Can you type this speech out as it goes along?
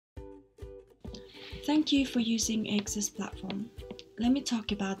Thank you for using Access platform. Let me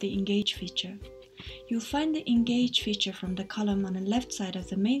talk about the Engage feature. You'll find the Engage feature from the column on the left side of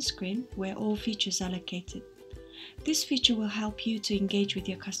the main screen where all features are located. This feature will help you to engage with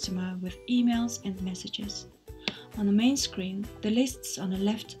your customer with emails and messages. On the main screen, the lists on the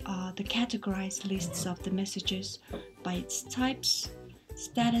left are the categorized lists of the messages by its types,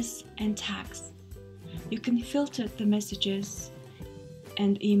 status, and tags. You can filter the messages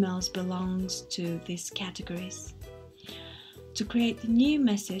and emails belongs to these categories. To create a new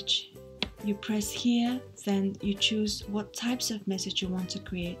message, you press here, then you choose what types of message you want to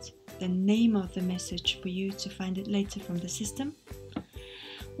create, the name of the message for you to find it later from the system.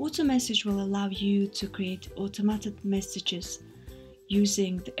 Auto Message will allow you to create automated messages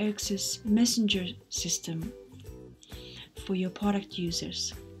using the Xers Messenger system for your product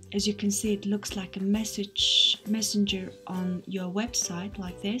users. As you can see, it looks like a messenger on your website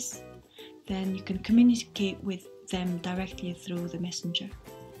like this. Then you can communicate with them directly through the messenger.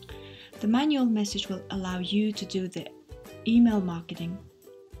 The manual message will allow you to do the email marketing,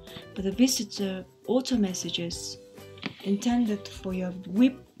 but the visitor auto messages intended for your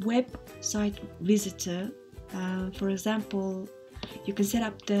website visitor. For example, you can set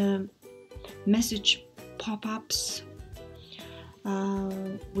up the message pop-ups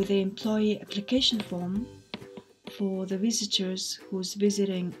with the employee application form for the visitors who's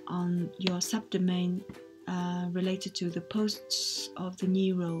visiting on your subdomain related to the posts of the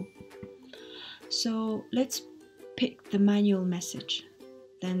new role. So let's pick the manual message,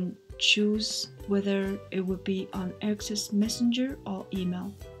 then choose whether it will be on Access Messenger or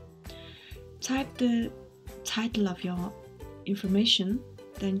email. Type the title of your information,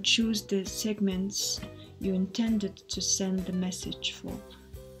 then choose the segments you intended to send the message for.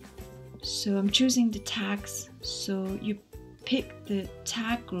 So I'm choosing the tags, so you pick the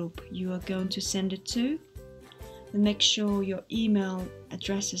tag group you are going to send it to, and make sure your email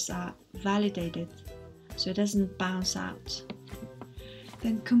addresses are validated so it doesn't bounce out.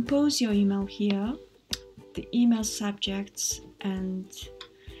 Then compose your email here, the email subjects, and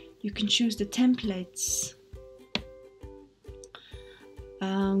you can choose the templates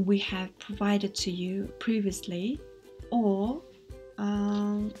we have provided to you previously, or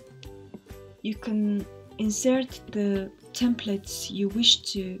you can insert the templates you wish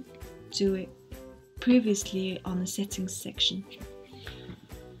to do it previously on the settings section.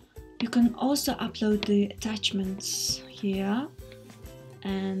 You can also upload the attachments here,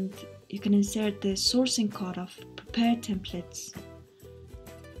 and you can insert the sourcing code of prepared templates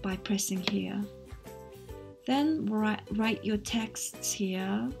by pressing here. Then write your texts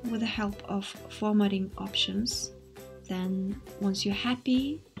here with the help of formatting options. Then once you're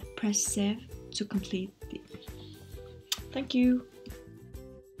happy, press save to complete it. Thank you.